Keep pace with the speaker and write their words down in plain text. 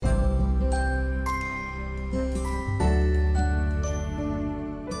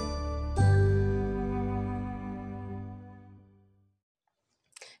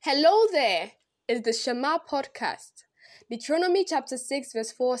Hello there, it's the Shema podcast. Deuteronomy chapter 6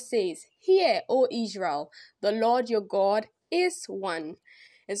 verse 4 says, "Hear, O Israel, the Lord your God is one."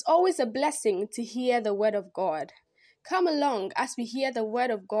 It's always a blessing to hear the word of God. Come along as we hear the word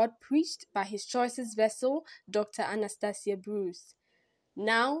of God preached by his choicest vessel, Dr. Anastasia Bruce.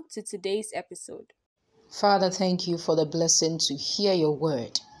 Now to today's episode. Father, thank you for the blessing to hear your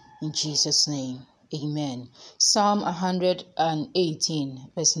word. In Jesus' name, amen. Psalm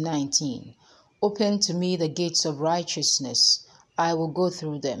 118, verse 19. Open to me the gates of righteousness. I will go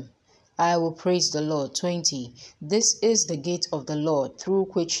through them. I will praise the Lord. 20. This is the gate of the Lord, through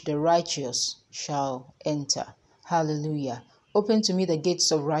which the righteous shall enter. Hallelujah. Open to me the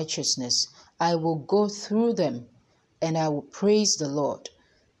gates of righteousness. I will go through them, and I will praise the Lord.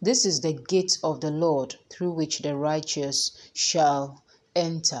 This is the gate of the Lord, through which the righteous shall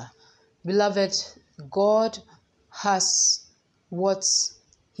enter. Beloved, God has what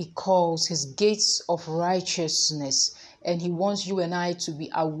he calls his gates of righteousness, and he wants you and I to be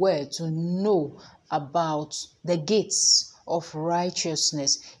aware, to know about the gates of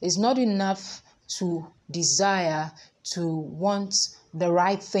righteousness. It's not enough to desire, to want the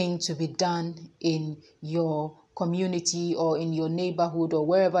right thing to be done in your community or in your neighborhood or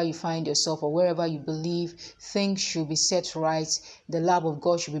wherever you find yourself or wherever you believe things should be set right, the love of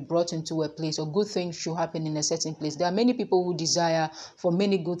God should be brought into a place, or good things should happen in a certain place. There are many people who desire for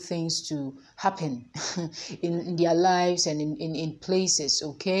many good things to happen in their lives and in places,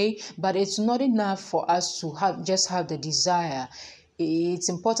 okay? But it's not enough for us to have the desire. It's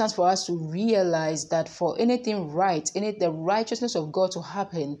important for us to realize that for anything right, the righteousness of God to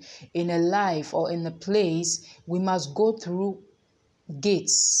happen in a life or in a place, we must go through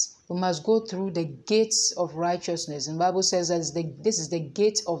gates. We must go through the gates of righteousness. And the Bible says that this is the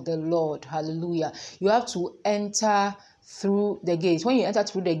gate of the Lord. Hallelujah. You have to enter through the gate. When you enter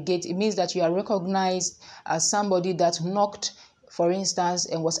through the gate, it means that you are recognized as somebody that knocked, for instance,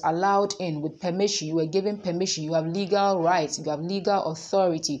 and was allowed in with permission. You were given permission. You have legal rights. You have legal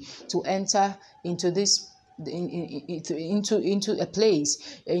authority to enter into this into a place.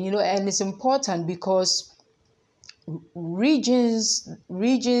 And it's important because regions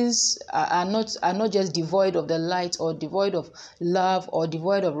are not just devoid of the light or devoid of love or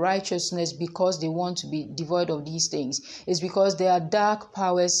devoid of righteousness because they want to be devoid of these things. It's because there are dark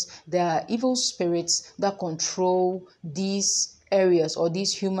powers, there are evil spirits that control these areas or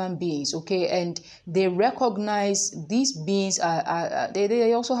these human beings, okay? And they recognize these beings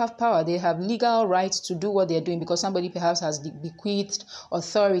they also have power. They have legal rights to do what they're doing because somebody perhaps has bequeathed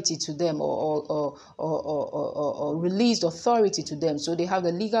authority to them or released authority to them. So they have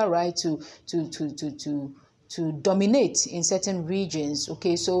the legal right to dominate in certain regions,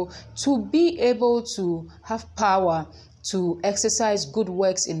 okay? So to be able to have power to exercise good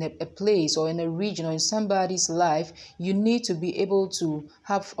works in a place or in a region or in somebody's life, you need to be able to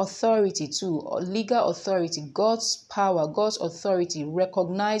have authority too, or legal authority, God's power, God's authority,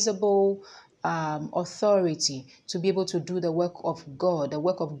 recognizable authority to be able to do the work of God, the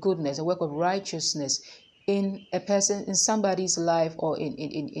work of goodness, the work of righteousness in a person, in somebody's life or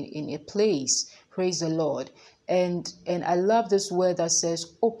in a place. Praise the Lord. And I love this word that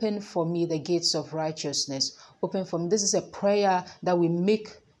says, open for me the gates of righteousness. Open for me. This is a prayer that we make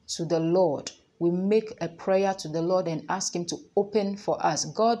to the Lord. We make a prayer to the Lord and ask him to open for us.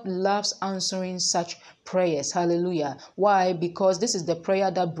 God loves answering such prayers. Hallelujah. Why? Because this is the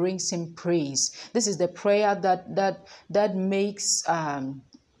prayer that brings him praise. This is the prayer that makes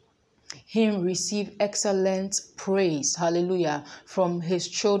him receive excellent praise. Hallelujah. From his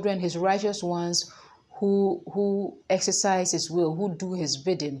children, his righteous ones, who exercise his will, who do his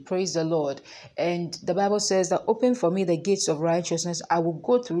bidding. Praise the Lord. And the Bible says that open for me the gates of righteousness. I will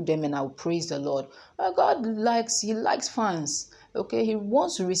go through them and I will praise the Lord. God likes fans. Okay, he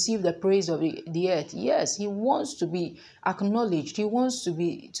wants to receive the praise of the earth. Yes, he wants to be acknowledged. He wants to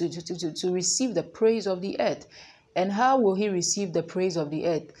be to receive the praise of the earth. And how will he receive the praise of the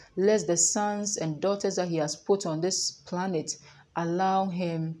earth? Lest the sons and daughters that he has put on this planet allow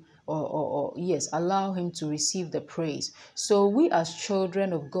him allow him to receive the praise. So we as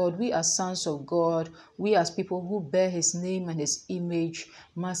children of God, we as sons of God, we as people who bear his name and his image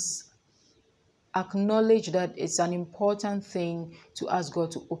must acknowledge that it's an important thing to ask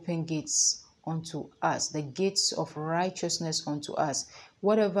God to open gates unto us, the gates of righteousness unto us.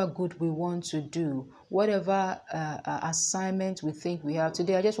 Whatever good we want to do, whatever assignment we think we have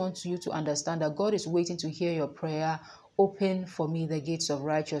today, I just want you to understand that God is waiting to hear your prayer. Open for me the gates of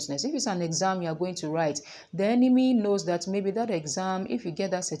righteousness. If it's an exam you are going to write, the enemy knows that maybe that exam, if you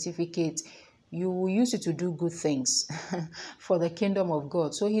get that certificate, you will use it to do good things for the kingdom of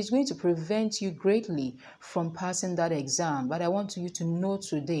God. So he's going to prevent you greatly from passing that exam. But I want you to know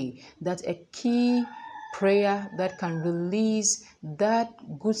today that a key prayer that can release that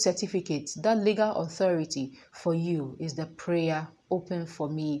good certificate, that legal authority for you, is the prayer, open for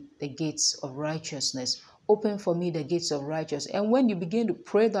me the gates of righteousness. Open for me the gates of righteousness. And when you begin to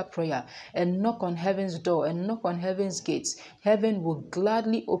pray that prayer and knock on heaven's door and knock on heaven's gates, heaven will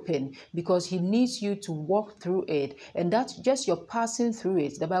gladly open, because he needs you to walk through it. And that's just your passing through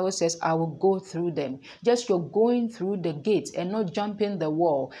it. The Bible says, I will go through them. Just your going through the gates and not jumping the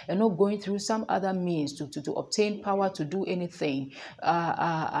wall and not going through some other means to obtain power to do anything.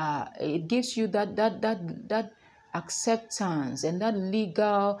 It gives you that acceptance and that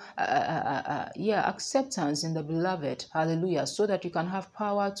legal acceptance in the beloved. Hallelujah. So that you can have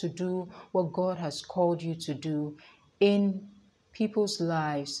power to do what God has called you to do in people's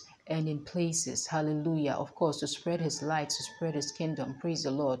lives and in places. Hallelujah. Of course, to spread his light, to spread his kingdom. Praise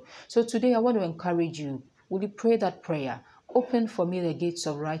the Lord. So today I want to encourage you. Will you pray that prayer? Open for me the gates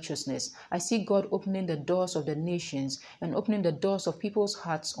of righteousness. I see God opening the doors of the nations and opening the doors of people's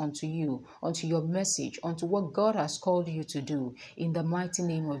hearts unto you, unto your message, unto what God has called you to do. In the mighty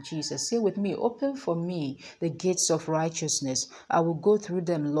name of Jesus. Say with me, open for me the gates of righteousness. I will go through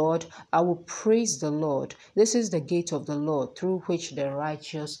them, Lord. I will praise the Lord. This is the gate of the Lord, through which the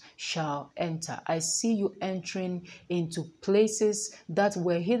righteous shall enter. I see you entering into places that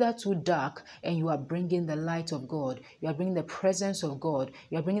were hitherto dark, and you are bringing the light of God. You are bringing the presence of God.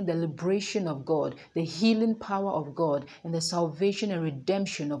 You are bringing the liberation of God, the healing power of God, and the salvation and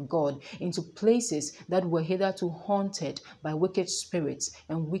redemption of God into places that were hitherto haunted by wicked spirits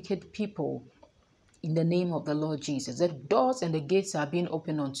and wicked people. In the name of the Lord Jesus, the doors and the gates are being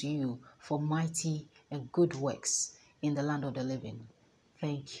opened unto you for mighty and good works in the land of the living.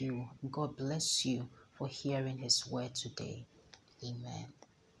 Thank you. God bless you for hearing his word today. Amen.